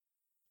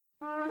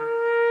For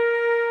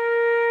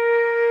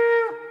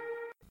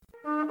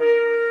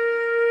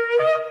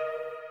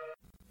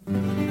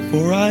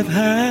I've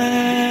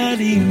had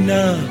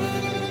enough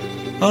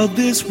of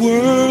this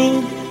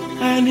world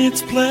and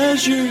its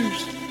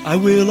pleasures. I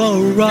will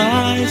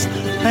arise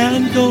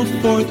and go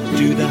forth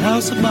to the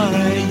house of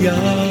my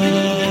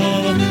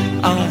God.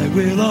 I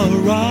will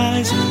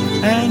arise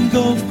and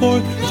go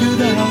forth to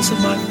the house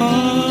of my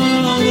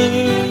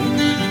Father.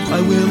 I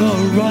will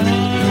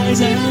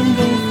arise and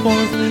go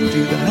forth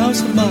to the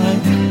house of my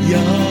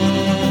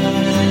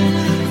God.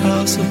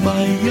 House of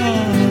my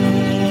God.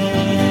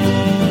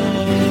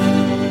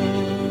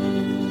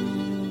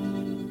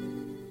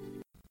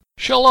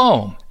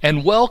 Shalom,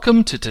 and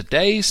welcome to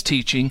today's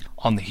teaching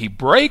on the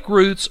Hebraic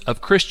roots of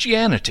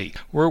Christianity,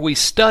 where we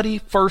study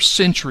first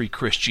century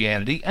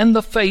Christianity and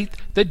the faith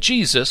that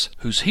Jesus,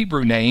 whose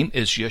Hebrew name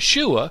is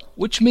Yeshua,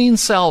 which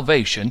means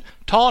salvation,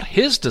 taught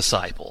his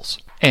disciples.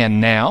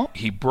 And now,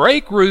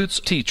 Hebraic roots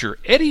teacher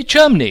Eddie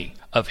Chumney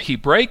of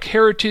Hebraic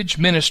Heritage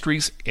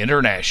Ministries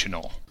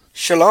International.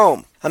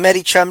 Shalom. I'm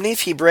Eddie Chumney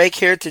of Hebraic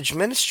Heritage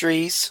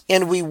Ministries,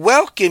 and we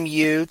welcome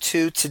you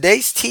to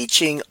today's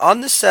teaching on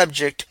the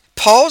subject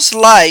Paul's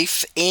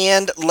life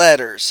and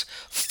letters,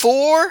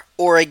 for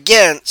or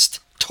against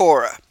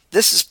Torah.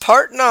 This is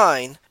part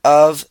 9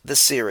 of the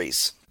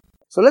series.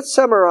 So let's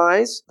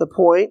summarize the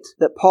point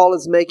that Paul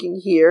is making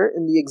here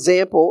in the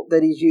example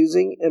that he's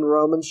using in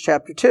Romans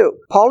chapter 2.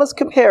 Paul is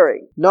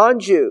comparing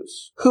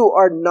non-Jews who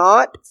are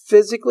not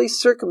physically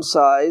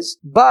circumcised,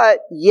 but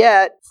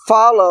yet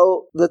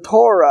follow the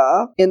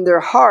Torah in their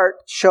heart,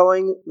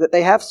 showing that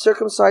they have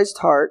circumcised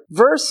heart,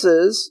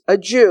 versus a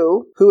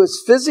Jew who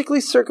is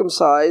physically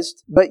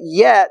circumcised, but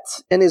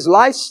yet in his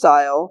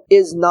lifestyle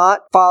is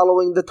not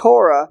following the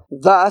Torah,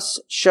 thus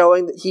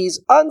showing that he's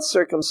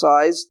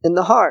uncircumcised in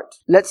the heart.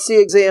 Let's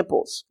see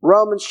examples.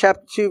 Romans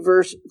chapter 2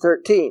 verse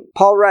 13.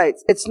 Paul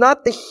writes, "It's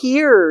not the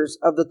hearers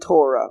of the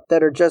Torah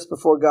that are just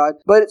before God,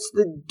 but it's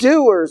the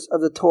doers of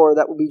the Torah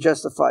that will be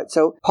justified."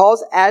 So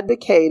Paul's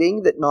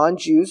advocating that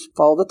non-Jews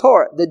follow the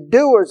Torah. The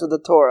doers of the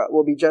Torah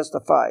will be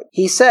justified.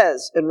 He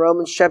says in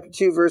Romans chapter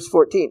 2 verse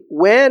 14,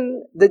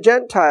 "When the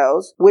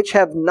Gentiles, which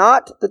have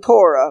not the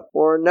Torah,"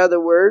 or in other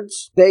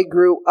words, they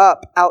grew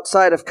up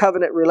outside of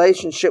covenant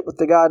relationship with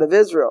the God of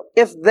Israel,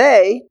 "if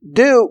they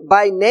do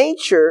by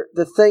nature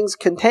the things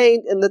contained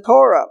in the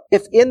Torah,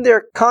 if in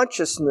their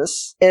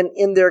consciousness and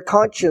in their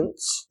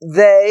conscience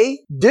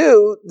they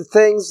do the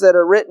things that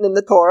are written in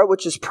the Torah,"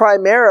 which is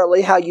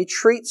primarily how you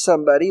treat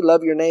somebody,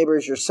 love your neighbor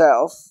as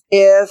yourself,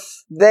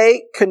 "if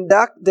they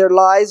conduct their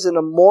lives in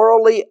a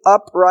morally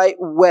upright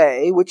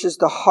way," which is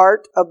the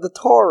heart of the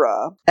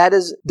Torah, that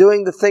is,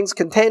 doing the things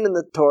contained in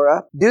the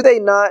Torah, do they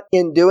not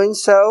in doing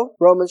so,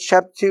 Romans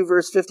chapter 2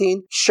 verse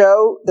 15,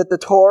 show that the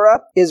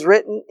Torah is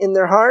written in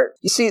their heart?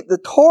 You see, the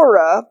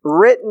Torah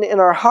written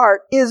in our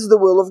heart is the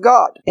will of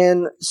God.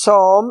 In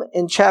Psalm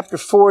in chapter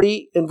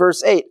 40 in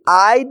verse 8,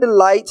 "I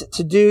delight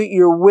to do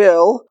your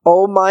will,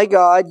 O my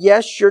God.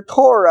 Yes, your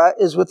Torah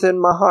is within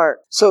my heart."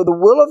 So the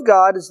will of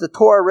God is the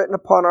Torah written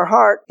upon our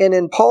heart. And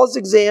in Paul's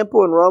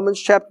example in Romans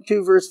chapter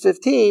 2 verse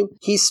 15,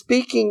 he's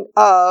speaking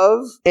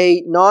of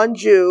a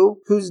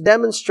non-Jew who's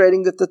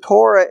demonstrating that the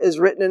Torah is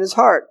written in his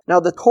heart. Now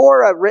the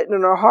Torah written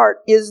in our heart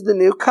is the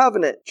new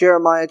covenant.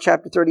 Jeremiah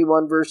chapter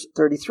 31 verse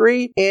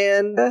 33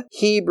 and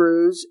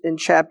Hebrews in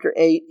chapter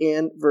 8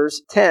 and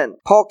verse 10.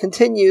 Paul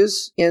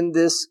continues in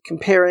this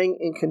comparing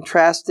and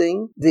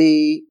contrasting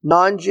the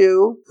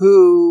non-Jew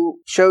who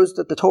shows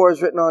that the Torah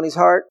is written on his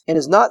heart and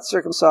is not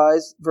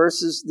circumcised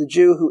versus the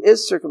Jew who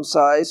is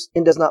circumcised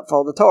and does not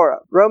follow the Torah.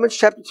 Romans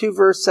chapter 2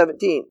 verse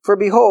 17. "For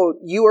behold,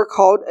 you are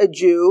called a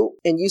Jew,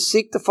 and you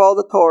seek to follow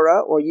the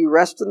Torah, or you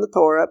rest in the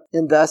Torah,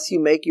 and thus you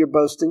make your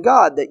boast in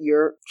God, that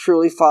you're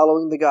truly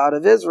following the God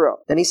of Israel."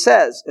 Then he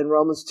says in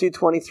Romans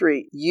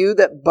 2:23, "You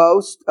that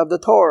boast of the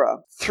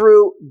Torah,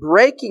 through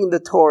breaking the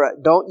Torah,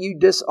 don't you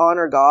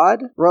dishonor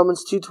God?"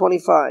 Romans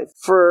 2:25.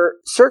 "For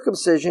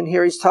circumcision,"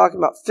 here he's talking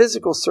about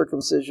physical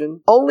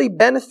circumcision, "only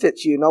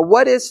benefits you." Now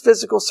what is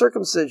physical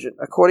circumcision?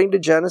 According to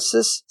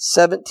Genesis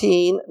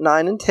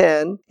 17:9 and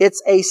 10,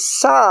 it's a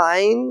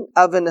sign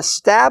of an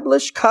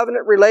established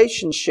covenant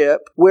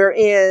relationship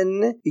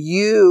wherein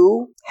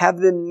you have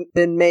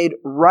been made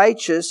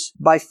righteous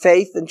by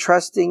faith and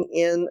trusting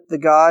in the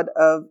God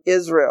of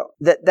Israel.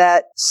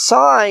 That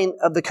sign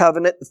of the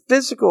covenant, the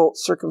physical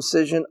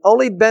circumcision,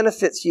 only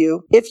benefits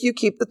you if you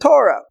keep the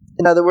Torah.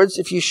 In other words,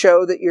 if you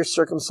show that you're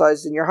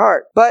circumcised in your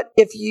heart. But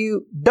if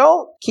you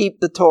don't keep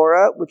the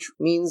Torah, which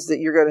means that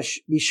you're going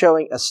to be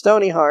showing a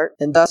stony heart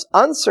and thus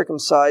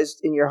uncircumcised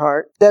in your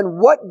heart, then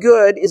what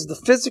good is the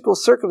physical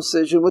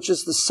circumcision, which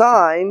is the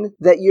sign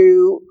that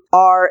you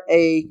are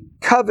a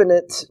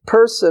covenant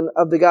person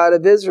of the God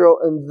of Israel,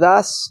 and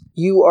thus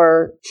you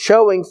are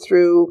showing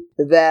through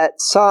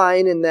that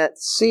sign and that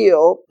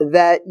seal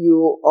that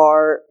you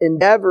are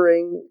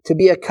endeavoring to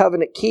be a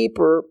covenant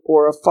keeper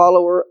or a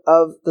follower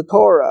of the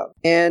Torah.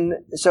 And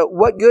so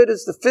what good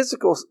is the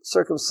physical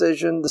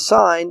circumcision, the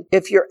sign,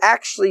 if you're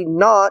actually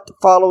not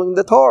following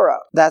the Torah?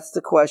 That's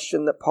the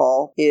question that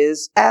Paul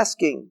is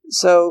asking.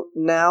 So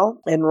now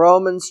in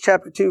Romans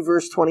chapter 2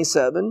 verse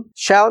 27,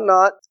 shall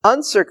not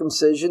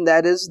uncircumcision,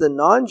 that is the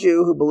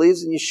non-Jew who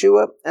believes in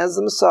Yeshua as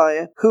the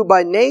Messiah, who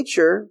by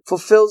nature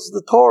fulfills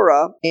the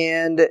Torah,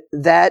 and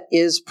that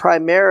is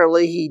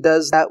primarily he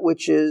does that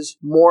which is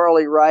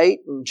morally right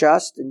and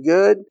just and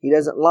good. He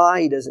doesn't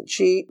lie, he doesn't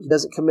cheat, he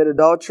doesn't commit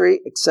adultery,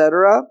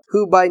 etc.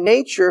 Who by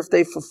nature, if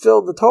they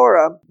fulfill the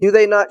Torah, do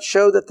they not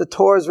show that the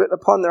Torah is written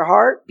upon their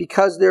heart?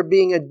 Because they're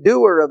being a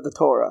doer of the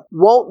Torah.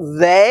 Won't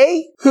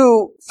they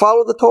who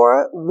follow the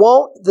Torah,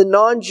 won't the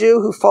non-Jew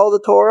who follow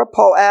the Torah,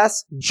 Paul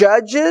asks,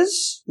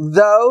 judges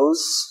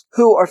those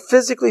who are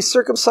physically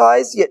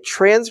circumcised yet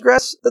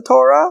transgress the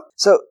Torah?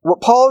 So what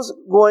Paul's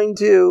going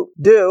to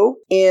do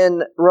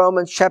in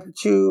Romans chapter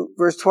 2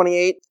 verse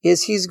 28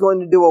 is he's going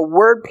to do a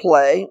word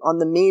play on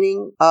the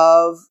meaning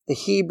of the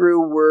Hebrew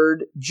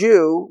word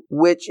Jew,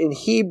 which in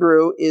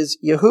Hebrew is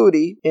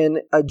Yehudi. And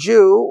a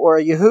Jew or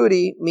a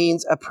Yehudi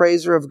means a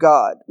praiser of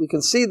God. We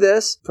can see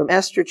this from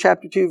Esther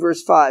chapter 2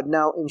 verse 5.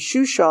 Now in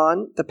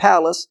Shushan, the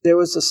palace, there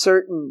was a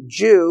certain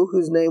Jew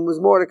whose name was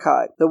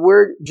Mordecai. The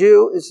word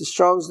Jew is the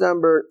Strong's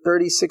number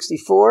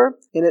 3064,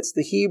 and it's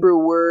the Hebrew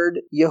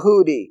word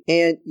Yehudi.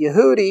 And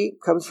Yehudi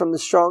comes from the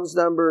Strong's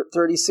number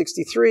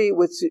 3063,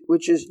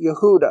 which is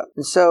Yehuda.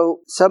 And so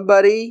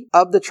somebody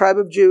of the tribe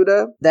of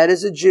Judah, that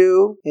is a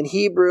Jew. In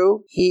Hebrew,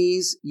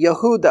 he's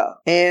Yehuda.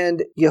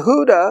 And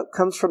Yehuda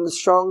comes from the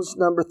Strong's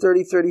number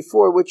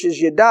 3034, which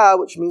is Yada,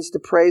 which means to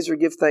praise or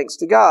give thanks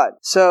to God.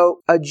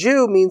 So a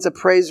Jew means a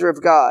praiser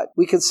of God.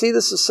 We can see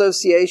this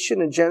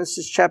association in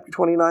Genesis chapter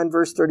 29,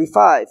 verse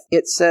 35.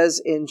 It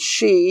says in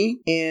she,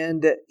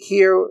 and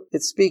here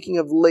it's speaking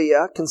of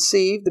Leah,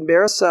 conceived and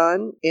bare a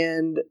son,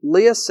 and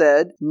Leah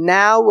said,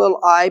 now will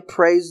I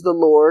praise the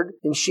Lord,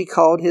 and she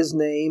called his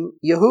name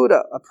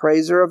Yehuda, a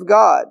praiser of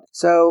God.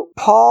 So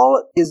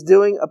Paul is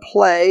doing a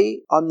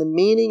play on the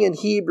meaning in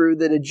Hebrew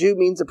that a Jew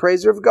means a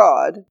praiser of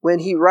God when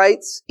he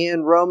writes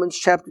in Romans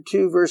chapter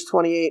 2 verse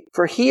 28,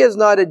 for he is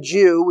not a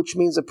Jew, which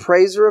means a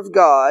praiser of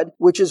God,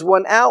 which is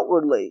one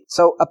outwardly.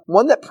 So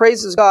one that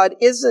praises God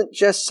isn't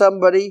just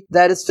somebody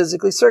that is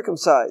physically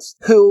circumcised,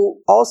 who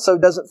also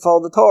doesn't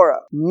follow the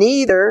Torah.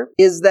 Neither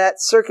is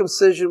that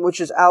circumcision which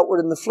is outward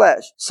in the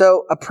flesh.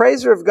 So a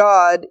praiser of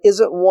God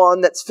isn't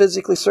one that's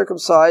physically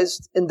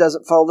circumcised and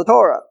doesn't follow the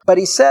Torah. But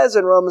he says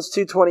in Romans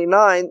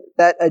 2:29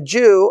 that a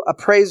Jew, a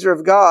praiser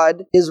of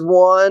God, is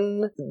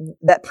one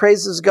that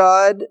praises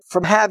God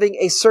from having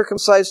a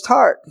circumcised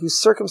heart, whose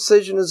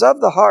circumcision is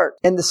of the heart.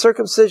 And the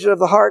circumcision of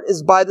the heart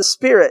is by the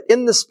Spirit,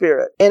 in the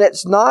Spirit. And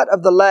it's not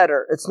of the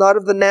letter. It's not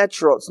of the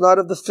natural. It's not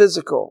of the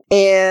physical.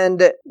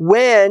 And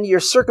when you're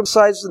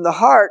circumcised in the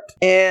heart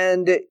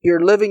and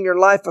you're living your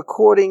life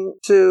according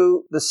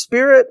to the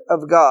Spirit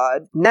of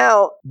God,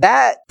 now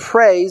that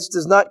praise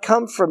does not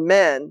come from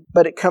men,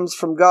 but it comes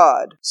from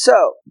God.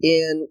 So,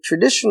 in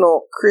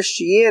traditional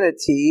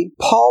Christianity,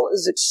 Paul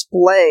is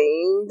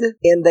explained,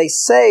 and they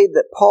say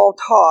that Paul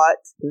taught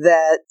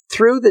that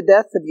through the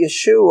death of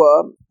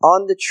Yeshua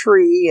on the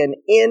tree and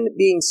in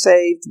being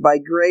saved by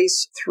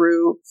grace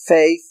through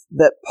faith,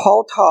 that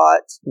Paul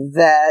taught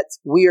that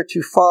we are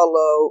to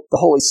follow the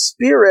Holy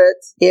Spirit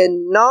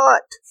and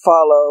not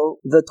follow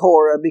the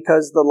Torah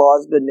because the law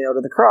has been nailed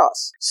to the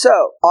cross.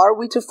 So, are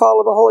we to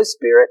follow the Holy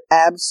Spirit?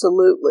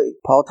 Absolutely.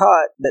 Paul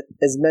taught that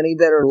as many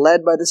that are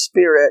led by the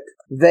Spirit,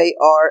 they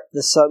are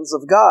the sons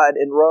of God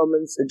in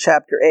Romans in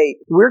chapter 8.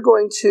 We're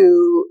going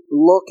to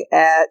look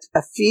at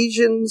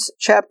Ephesians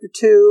chapter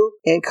 2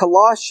 and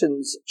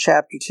Colossians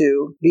chapter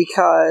 2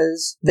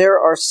 because there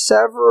are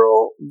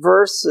several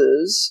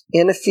verses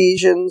in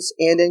Ephesians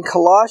and in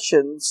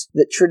Colossians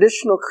that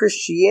traditional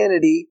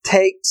Christianity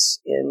takes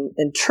and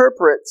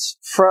interprets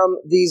from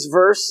these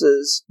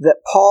verses that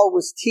Paul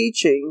was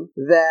teaching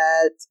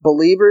that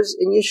believers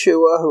in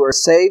Yeshua who are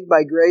saved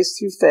by grace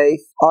through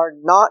faith are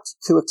not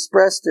to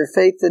express their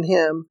faith in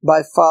Him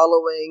by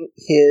following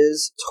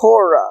His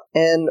Torah.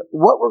 And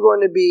what we're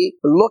going to be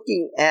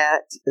looking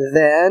at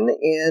then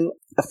in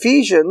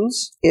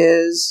Ephesians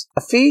is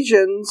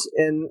Ephesians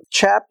in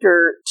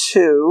chapter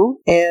 2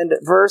 and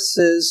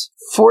verses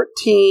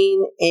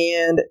 14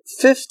 and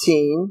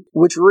 15,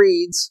 which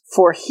reads,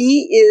 for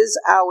He is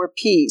our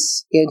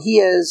peace, and He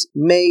has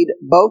made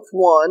both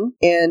one,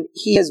 and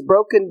He has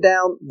broken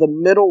down the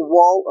middle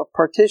wall of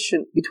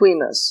partition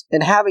between us,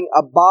 and having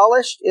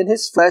abolished in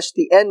His flesh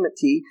the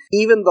enmity,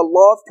 even the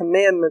law of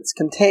commandments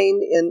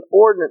contained in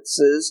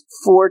ordinances,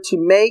 for to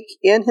make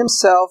in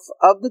Himself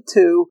of the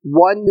two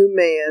one new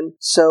man,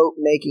 so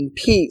making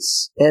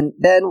peace. And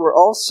then we're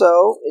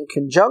also, in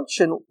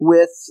conjunction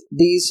with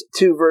these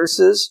two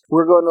verses,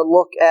 we're going to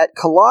look at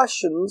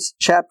Colossians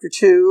chapter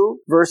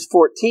 2, verse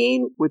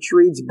 14, which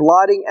reads,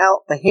 blotting out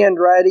the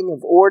handwriting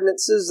of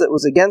ordinances that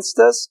was against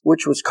us,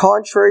 which was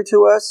contrary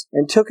to us,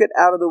 and took it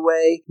out of the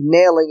way,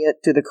 nailing it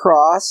to the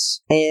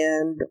cross.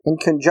 And in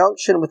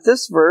conjunction with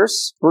this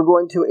verse, we're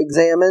going to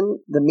examine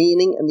the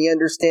meaning and the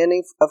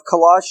understanding of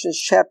Colossians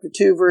chapter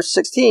 2, verse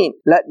 16.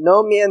 Let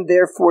no man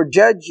therefore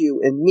judge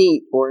you in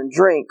meat or in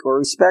drink or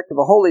respect of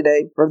a holy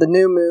day or the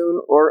new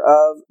moon or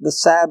of the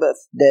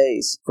Sabbath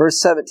days.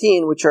 Verse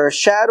 17, which are a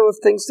shadow of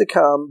things to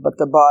come, but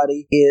the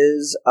body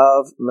is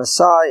of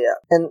Messiah.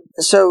 And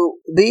so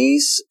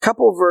these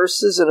couple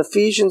verses in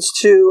Ephesians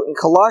 2 and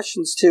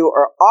Colossians 2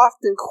 are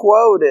often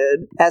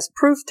quoted as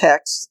proof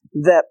texts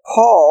that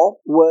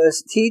Paul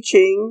was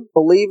teaching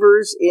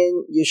believers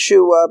in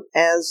Yeshua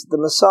as the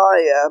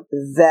Messiah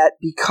that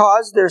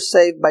because they're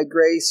saved by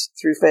grace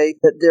through faith,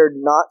 that they're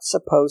not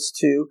supposed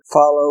to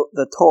follow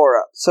the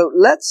Torah. So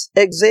let's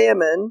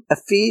examine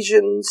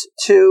Ephesians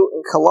 2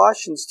 and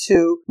Colossians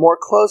 2 more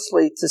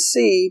closely to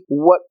see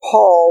what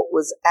Paul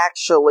was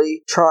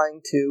actually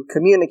trying to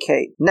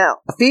communicate. Now,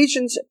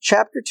 Ephesians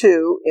chapter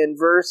 2 in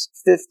verse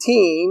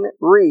 15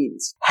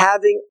 reads,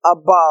 having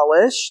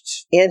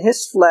abolished in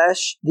his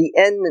flesh the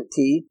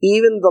enmity,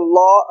 even the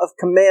law of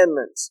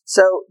commandments.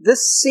 So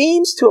this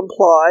seems to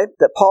imply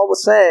that Paul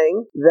was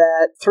saying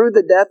that through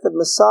the death of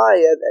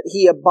Messiah that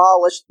he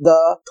abolished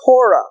the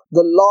Torah,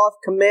 the law of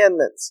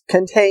commandments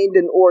contained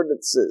in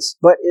ordinances.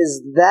 But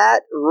is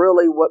that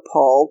really what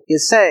Paul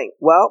is saying?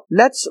 Well,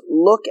 let's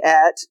look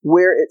at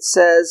where it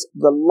says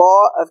the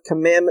law of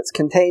commandments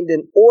contained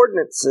in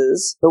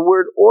ordinances. The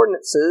word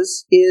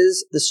ordinances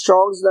is the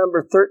Strong's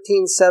number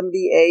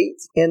 1378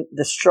 in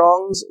the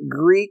Strong's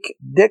Greek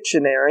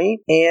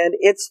dictionary, and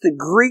it's the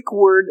Greek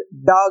word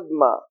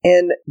dogma.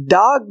 And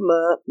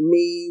dogma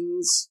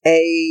means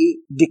a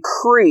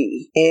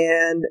decree,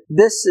 and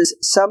this is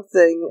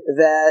something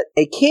that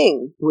a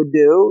king would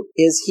do,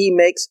 is he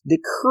makes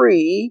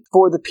decree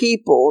for the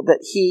people that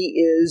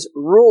he is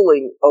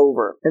ruling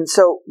over. And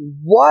so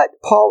what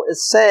Paul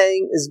is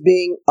saying is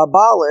being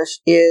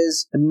abolished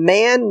is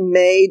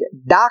man-made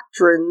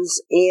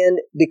doctrines and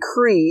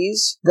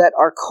decrees that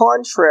are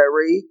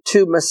contrary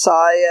to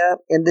Messiah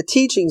and the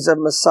teachings of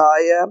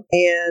Messiah.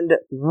 And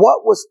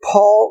what was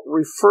Paul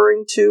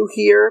referring to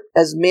here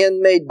as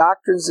man-made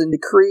doctrines and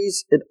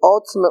decrees? It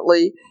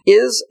ultimately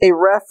is a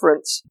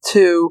reference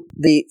to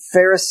the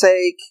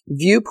Pharisaic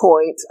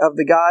viewpoint of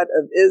the God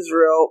of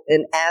Israel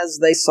and as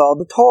they saw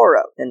the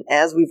Torah. And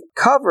as we've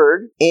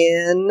covered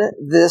in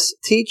this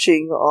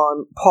teaching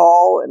on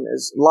Paul and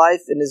his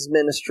life and his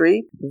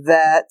ministry,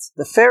 that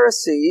the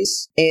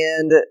Pharisees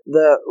and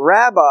the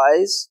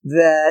rabbis,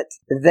 that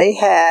they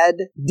had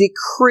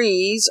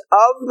decrees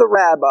of the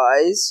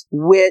rabbis,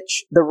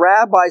 which the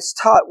rabbis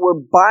taught were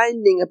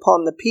binding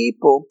upon the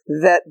people,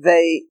 that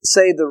they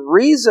say the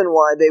reason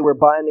why they were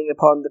binding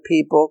upon the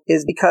people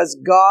is because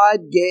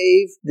God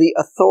gave the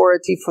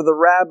authority for the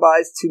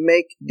rabbis to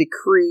make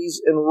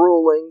decrees and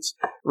rulings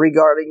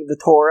regarding the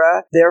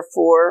Torah.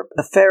 Therefore,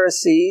 the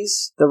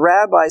Pharisees, the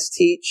rabbis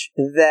teach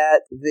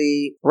that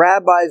the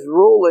rabbis'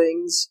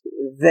 rulings,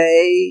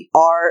 they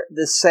are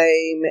the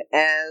same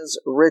as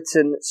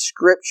written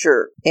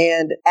scripture.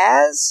 And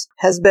as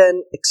has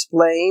been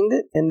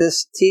explained in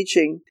this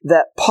teaching,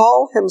 that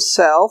Paul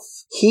himself,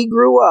 he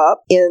grew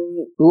up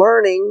in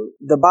learning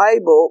the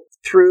Bible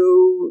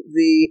through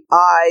the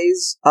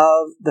eyes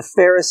of the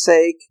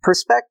Pharisaic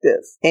perspective.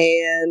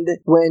 And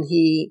when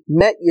he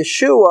met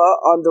Yeshua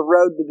on the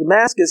road to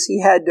Damascus, he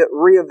had to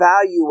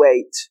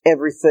reevaluate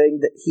everything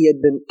that he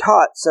had been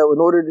taught. So in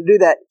order to do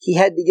that, he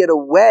had to get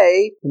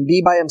away and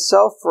be by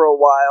himself for a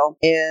while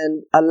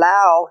and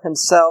allow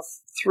himself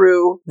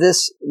through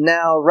this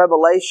now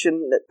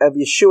revelation of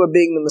Yeshua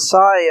being the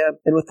Messiah,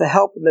 and with the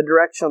help and the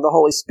direction of the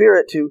Holy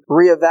Spirit, to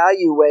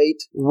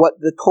reevaluate what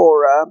the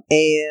Torah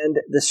and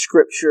the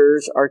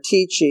Scriptures are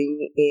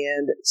teaching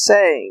and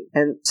saying.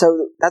 And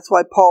so that's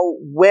why Paul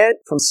went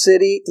from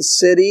city to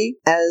city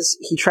as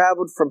he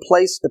traveled from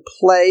place to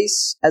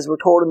place, as we're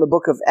told in the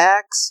book of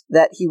Acts,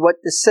 that he went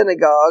to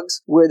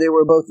synagogues where there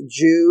were both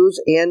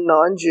Jews and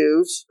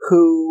non-Jews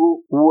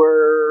who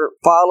were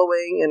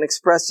following and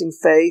expressing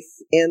faith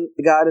in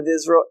the God of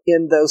Israel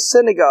in those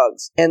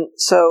synagogues. And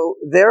so,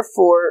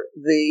 therefore,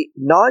 the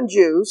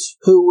non-Jews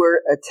who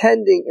were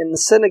attending in the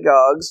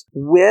synagogues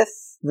with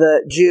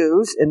the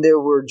Jews, and there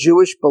were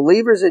Jewish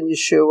believers in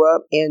Yeshua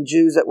and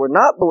Jews that were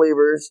not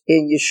believers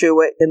in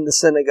Yeshua in the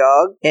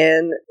synagogue.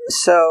 And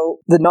so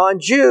the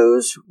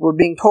non-Jews were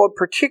being told,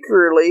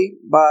 particularly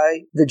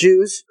by the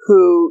Jews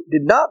who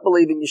did not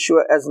believe in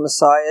Yeshua as the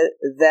Messiah,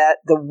 that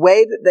the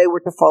way that they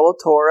were to follow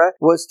Torah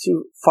was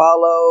to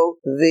follow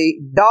the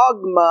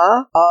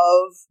dogma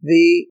of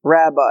the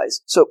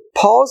rabbis. So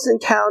Paul's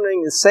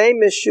encountering the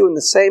same issue and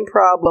the same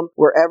problem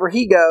wherever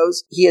he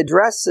goes. He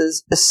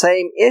addresses the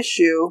same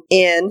issue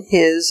in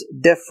his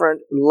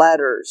different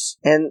letters.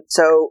 And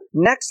so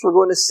next we're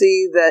going to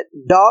see that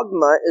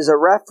dogma is a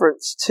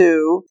reference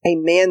to a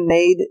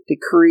man-made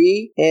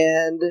decree,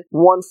 and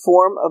one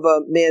form of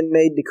a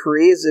man-made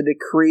decree is a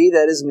decree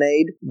that is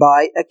made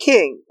by a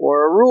king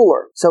or a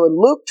ruler. So in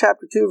Luke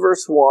chapter 2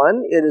 verse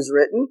 1 it is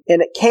written,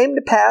 "And it came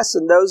to pass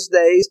in those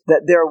days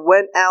that there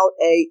went out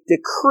a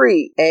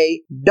decree,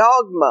 a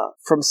dogma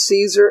from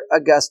Caesar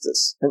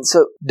Augustus." And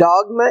so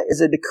dogma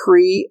is a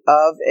decree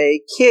of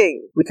a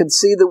king. We can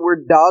see the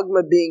word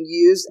dogma being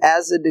used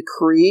as a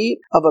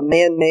decree of a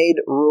man-made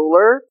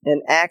ruler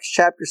in Acts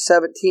chapter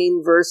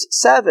 17 verse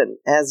 7,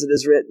 as it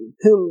is written,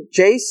 "Whom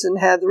Jason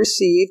hath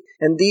received,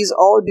 and these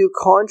all do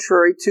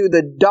contrary to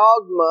the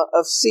dogma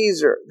of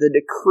Caesar," the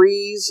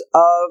decrees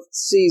of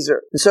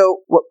Caesar.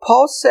 So what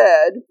Paul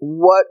said,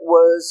 what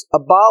was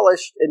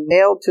abolished and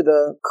nailed to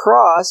the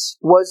cross,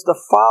 was the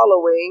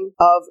following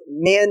of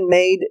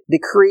man-made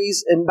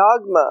decrees and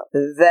dogma,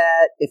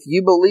 that if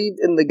you believed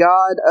in the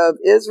God of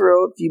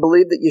Israel, if you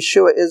believed that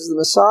Yeshua is the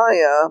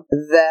Messiah,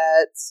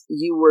 that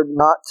you were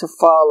not to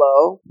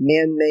follow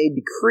man-made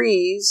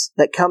decrees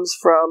that comes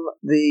from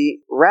the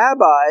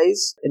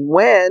rabbis, and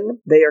when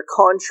they are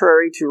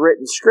contrary to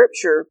written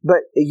scripture,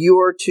 but you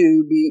are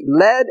to be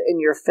led in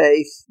your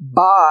faith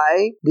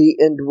by the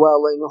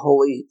indwelling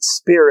Holy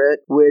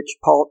Spirit, which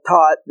Paul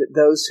taught that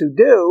those who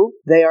do,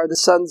 they are the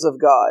sons of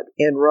God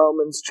in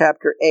Romans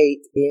chapter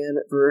 8 and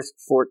verse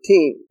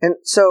 14. And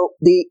so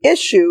the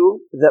issue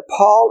that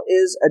Paul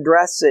is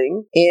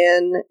addressing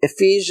in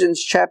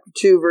Ephesians chapter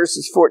 2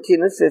 verses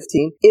 14 and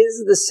 15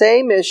 is the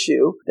same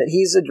issue that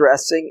he's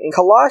addressing in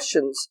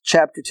Colossians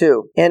chapter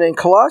 2. And in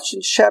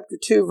Colossians chapter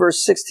 2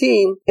 verse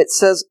 16, it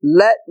says,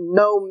 "Let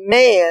no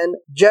man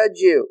judge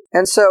you."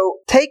 And so,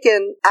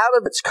 taken out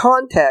of its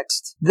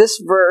context, this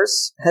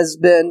verse has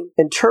been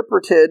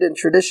interpreted in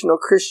traditional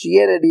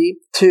Christianity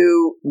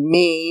to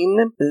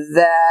mean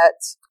that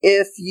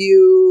if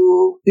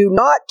you do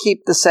not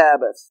keep the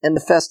Sabbath and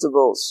the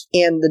festivals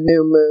and the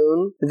new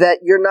moon, that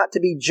you're not to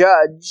be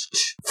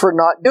judged for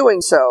not doing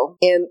so.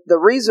 And the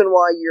reason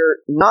why you're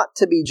not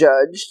to be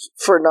judged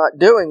for not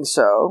doing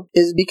so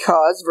is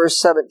because, verse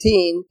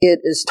 17, it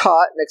is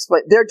taught and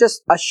explained, they're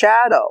just a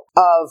shadow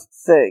of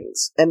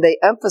things. And they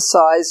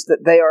emphasize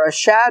that they are a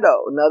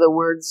shadow. In other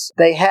words,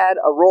 they had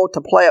a role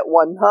to play at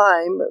one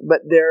time,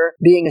 but they're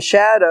being a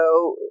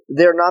shadow.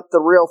 They're not the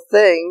real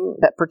thing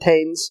that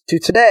pertains to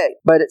today.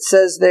 But it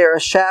says they are a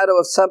shadow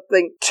of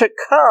something to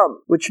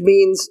come, which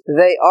means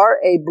they are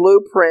a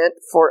blueprint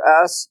for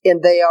us,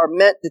 and they are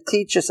meant to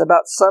teach us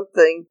about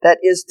something that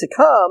is to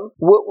come.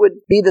 What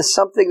would be the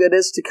something that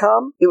is to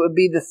come? It would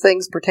be the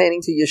things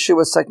pertaining to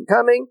Yeshua's second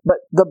coming. But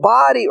the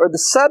body or the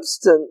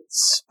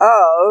substance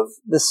of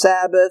the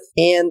Sabbath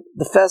and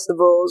the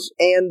festivals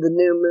and the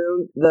new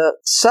moon, the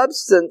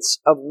substance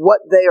of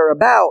what they are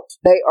about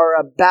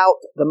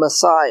the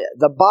Messiah.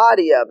 The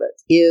body of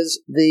it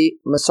is the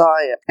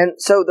Messiah. And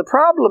so the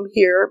problem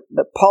here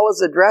that Paul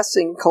is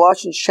addressing in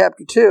Colossians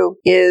chapter 2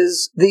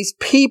 is these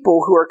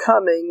people who are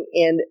coming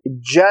and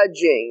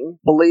judging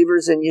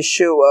believers in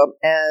Yeshua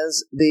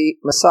as the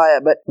Messiah.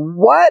 But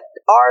what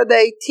are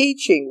they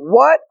teaching?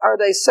 What are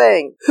they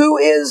saying? Who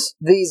is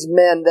these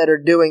men that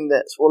are doing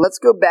this? Well, let's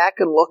go back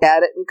and look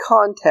at it in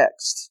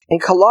context. In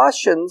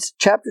Colossians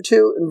chapter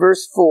 2 and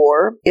verse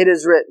 4, it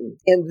is written,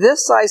 "In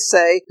this I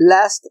say,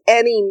 lest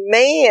any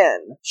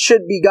man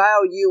should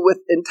beguile you with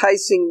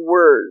enticing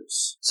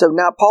words." So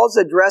now Paul's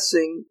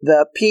addressing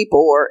the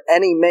people or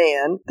any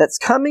man that's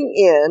coming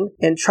in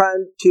and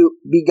trying to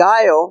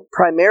beguile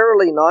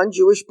primarily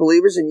non-Jewish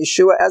believers in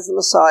Yeshua as the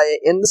Messiah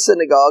in the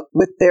synagogue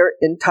with their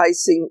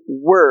enticing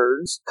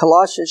words.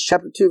 Colossians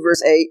chapter 2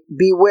 verse 8,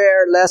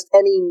 "Beware lest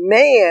any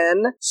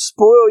man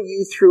spoil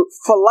you through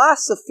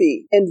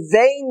philosophy and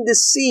vain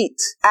deceit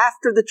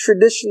after the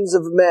traditions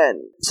of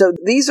men." So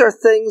these are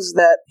things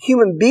that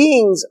human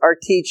beings are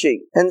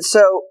teaching. And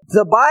so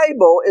the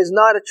Bible is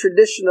not a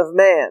tradition of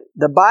man.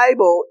 The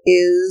Bible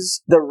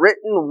is the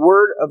written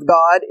word of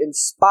God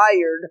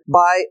inspired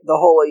by the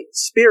Holy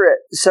Spirit.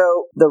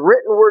 So the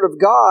written word of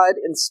God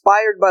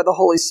inspired by the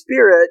Holy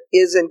Spirit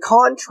is in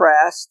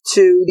contrast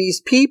to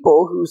these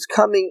people who's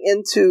coming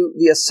into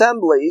the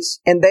assemblies,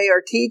 and they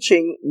are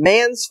teaching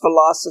man's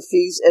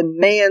philosophies and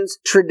man's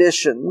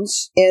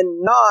traditions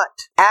and not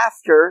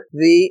after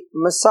the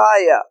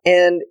Messiah.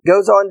 And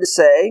goes on to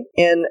say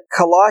in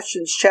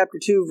Colossians chapter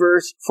 2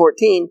 verse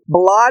 14,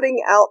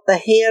 "Blotting out the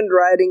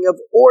handwriting of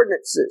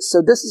ordinances."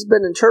 So this has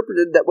been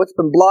interpreted that what's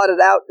been blotted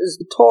out is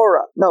the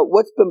Torah. No,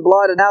 what's been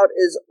blotted out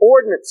is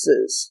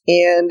ordinances.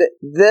 And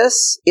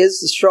this is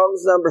the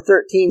Strong's number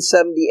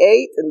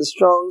 1378 in the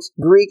Strong's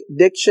Greek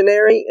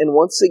Dictionary, and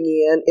once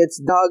again, it's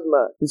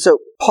dogma. And so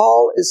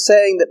Paul is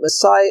saying that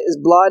Messiah is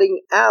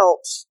blotting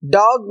out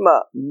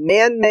dogma,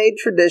 man-made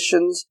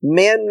traditions,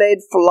 man-made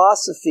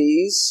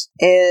philosophies,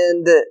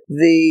 and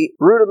the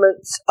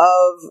rudiments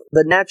of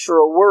the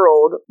natural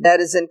world that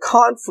is in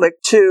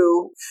conflict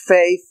to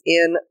faith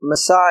in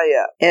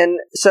Messiah. And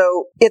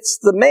so it's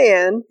the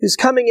man who's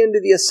coming into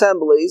the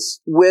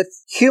assemblies with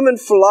human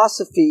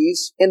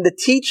philosophies and the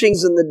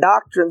teachings and the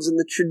doctrines and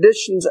the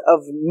traditions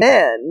of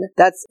men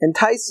that's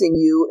enticing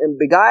you and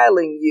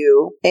beguiling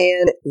you,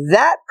 and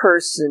that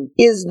person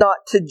is not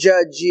to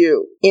judge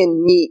you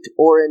in meat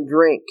or in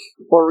drink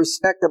or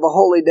respect of a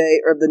holy day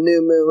or the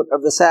new moon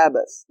of the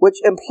Sabbath, which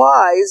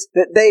implies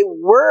that they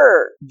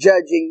were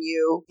judging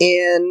you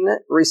in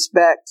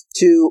respect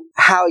to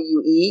how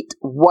you eat,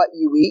 what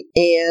you eat,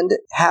 and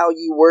how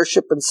you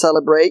worship and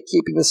celebrate,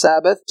 keeping the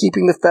Sabbath,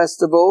 keeping the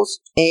festivals,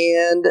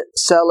 and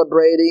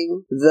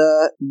celebrating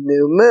the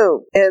new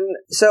moon. And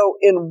so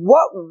in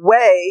what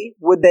way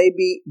would they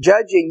be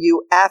judging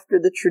you after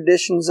the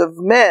traditions of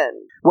men?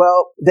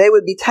 Well, they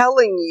would be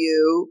telling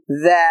you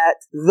that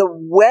the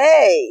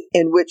way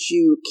in which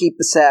you keep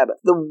the Sabbath,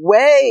 the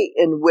way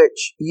in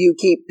which you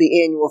keep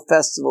the annual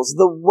festivals,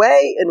 the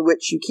way in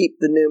which you keep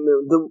the new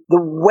moon, the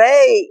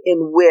way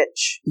in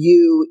which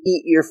you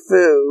eat your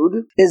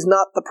food is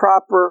not the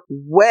proper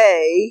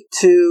way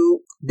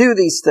to do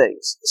these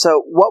things.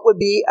 So what would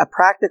be a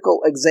practical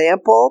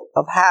example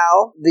of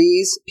how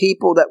these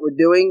people that were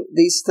doing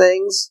these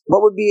things,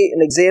 what would be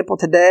an example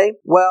today?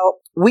 Well,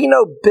 we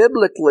know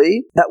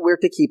biblically that we're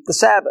to keep the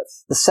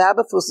Sabbath. The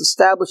Sabbath was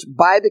established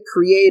by the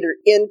Creator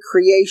in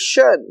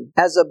creation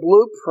as a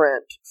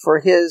blueprint for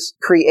His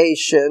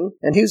creation.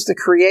 And who's the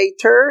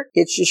Creator?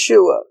 It's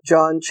Yeshua.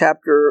 John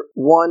chapter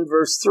 1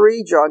 verse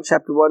 3, John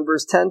chapter 1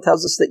 verse 10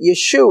 tells us that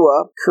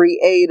Yeshua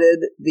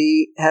created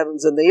the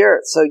heavens and the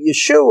earth. So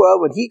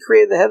Yeshua, when He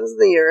created the heavens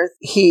and the earth,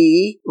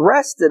 He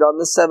rested on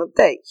the seventh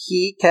day.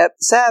 He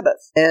kept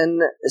Sabbath.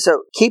 And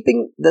so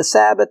keeping the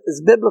Sabbath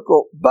is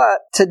biblical. But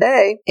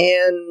today,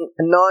 and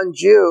a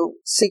non-Jew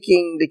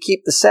seeking to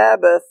keep the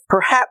Sabbath,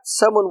 perhaps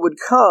someone would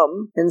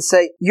come and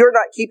say, you're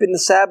not keeping the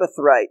Sabbath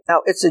right.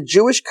 Now, it's a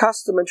Jewish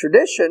custom and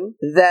tradition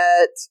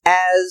that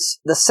as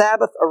the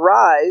Sabbath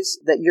arrives,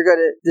 that you're going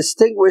to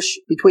distinguish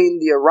between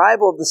the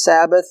arrival of the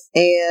Sabbath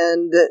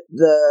and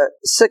the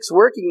 6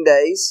 working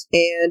days,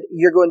 and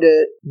you're going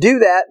to do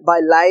that by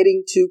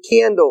lighting 2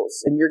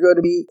 candles, and you're going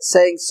to be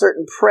saying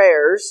certain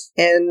prayers,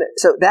 and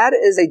so that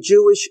is a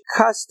Jewish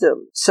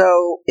custom.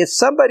 So if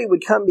somebody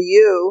would come to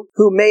you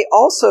who may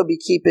also be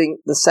keeping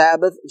the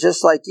Sabbath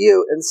just like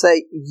you and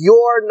say,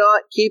 you're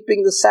not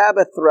keeping the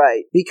Sabbath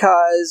right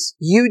because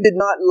you did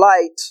not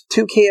light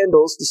 2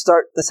 candles to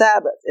start the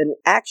Sabbath. And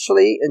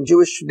actually, in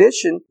Jewish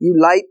tradition, you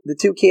light the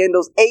 2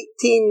 candles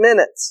 18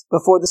 minutes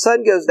before the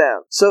sun goes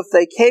down. So if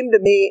they came to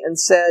me and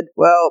said,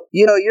 well,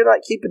 you're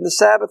not keeping the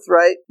Sabbath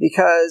right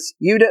because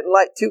you didn't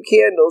light 2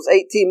 candles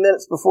 18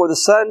 minutes before the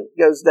sun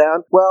goes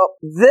down, well,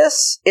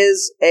 this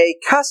is a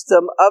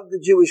custom of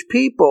the Jewish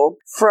people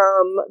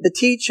from the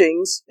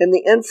teachings and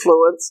the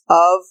influence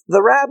of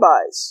the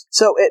rabbis.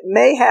 So it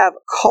may have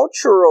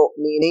cultural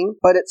meaning,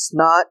 but it's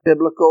not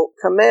biblical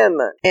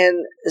commandment.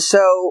 And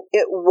so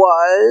it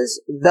was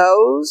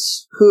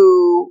those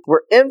who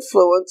were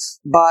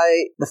influenced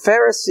by the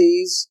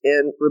Pharisees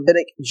in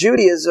rabbinic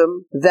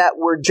Judaism that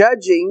were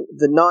judging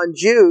the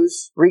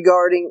non-Jews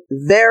regarding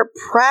their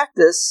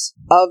practice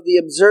of the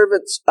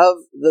observance of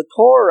the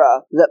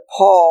Torah that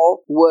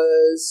Paul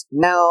was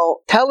now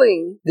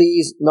telling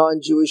these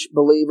non-Jewish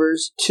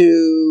believers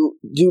to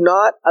do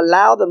not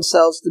allow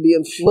themselves to be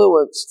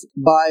influenced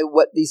by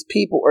what these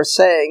people are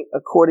saying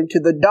according to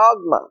the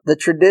dogma, the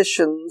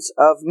traditions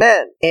of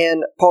men.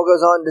 And Paul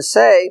goes on to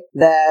say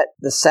that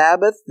the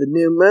Sabbath, the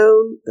new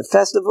moon, the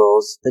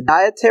festivals, the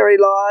dietary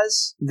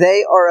laws,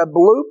 they are a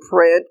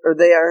blueprint or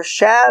they are a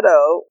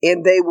shadow,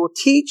 and they will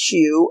teach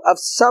you of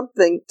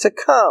something to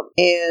come.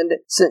 And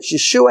since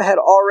Yeshua had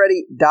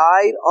already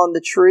died on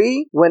the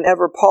tree,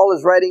 whenever Paul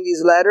is writing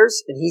these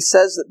letters and he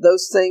says that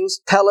those things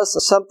tell us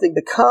of something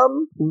to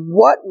come,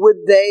 what would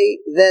they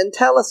then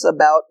tell us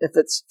about if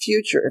it's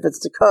future, if it's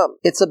to come?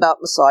 It's about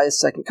Messiah's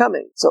second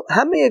coming. So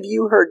how many of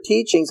you heard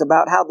teachings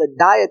about how the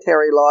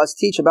dietary laws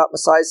teach about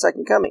Messiah's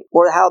second coming?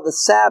 Or how the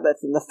Sabbath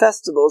and the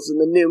festivals and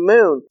the new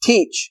moon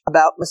teach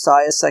about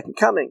Messiah's second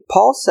coming?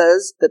 Paul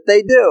says that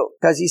they do,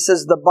 because he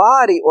says the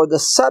body or the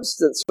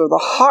substance or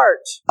the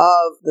heart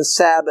of the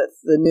Sabbath,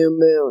 the new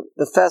moon,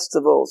 the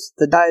festivals,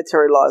 the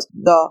dietary laws,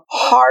 the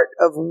heart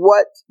of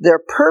what their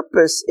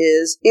purpose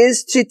is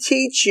to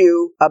teach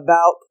you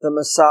about the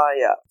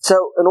Messiah.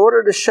 So in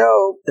order to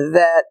show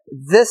that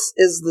this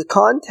is the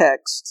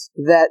context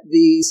that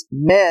these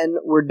men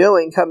were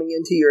doing coming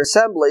into your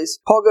assemblies,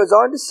 Paul goes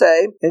on to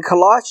say in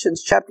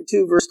Colossians chapter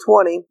 2 verse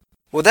 20,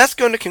 well, that's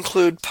going to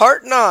conclude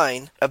part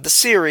 9 of the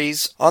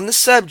series on the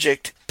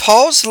subject,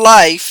 Paul's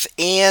life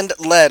and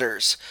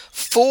letters,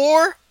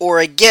 for or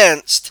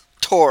against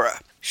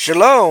Torah.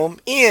 Shalom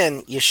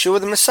in Yeshua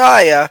the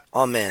Messiah.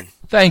 Amen.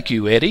 Thank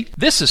you, Eddie.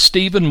 This is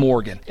Stephen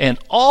Morgan, and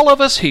all of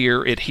us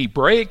here at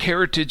Hebraic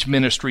Heritage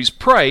Ministries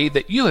pray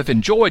that you have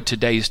enjoyed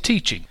today's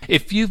teaching.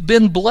 If you've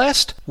been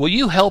blessed, will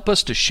you help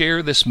us to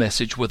share this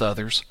message with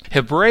others?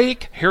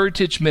 Hebraic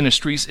Heritage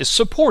Ministries is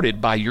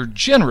supported by your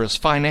generous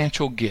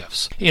financial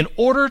gifts. In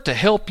order to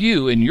help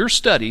you in your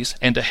studies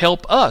and to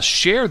help us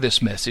share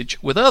this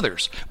message with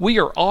others, we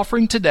are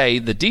offering today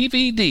the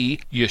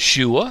DVD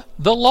Yeshua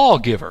the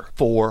Lawgiver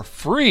for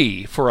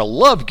free for a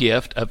love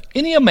gift of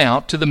any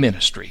amount to the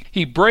ministry.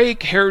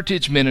 Hebraic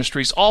Heritage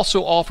Ministries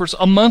also offers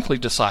a monthly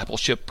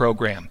discipleship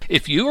program.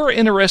 If you are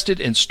interested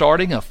in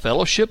starting a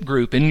fellowship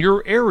group in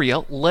your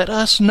area, let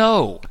us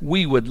know.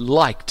 We would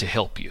like to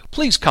help you.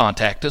 Please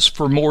contact us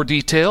for more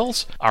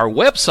details. Our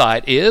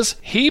website is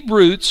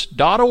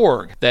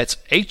Hebroots.org. That's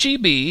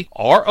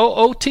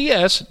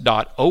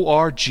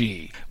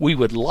Hebroots.org. We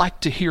would like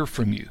to hear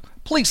from you.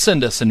 Please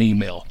send us an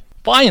email.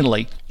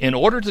 Finally, in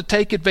order to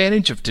take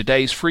advantage of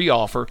today's free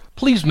offer,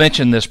 please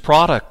mention this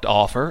product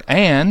offer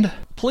and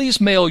please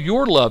mail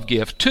your love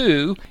gift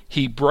to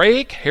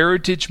Hebraic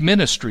Heritage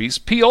Ministries,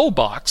 P.O.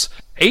 Box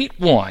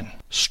 81,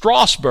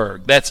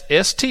 Strasburg, that's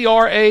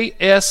Strasburg,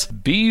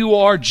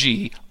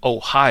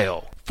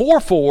 Ohio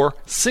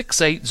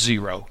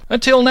 44680.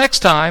 Until next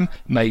time,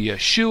 may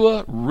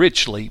Yeshua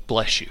richly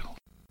bless you.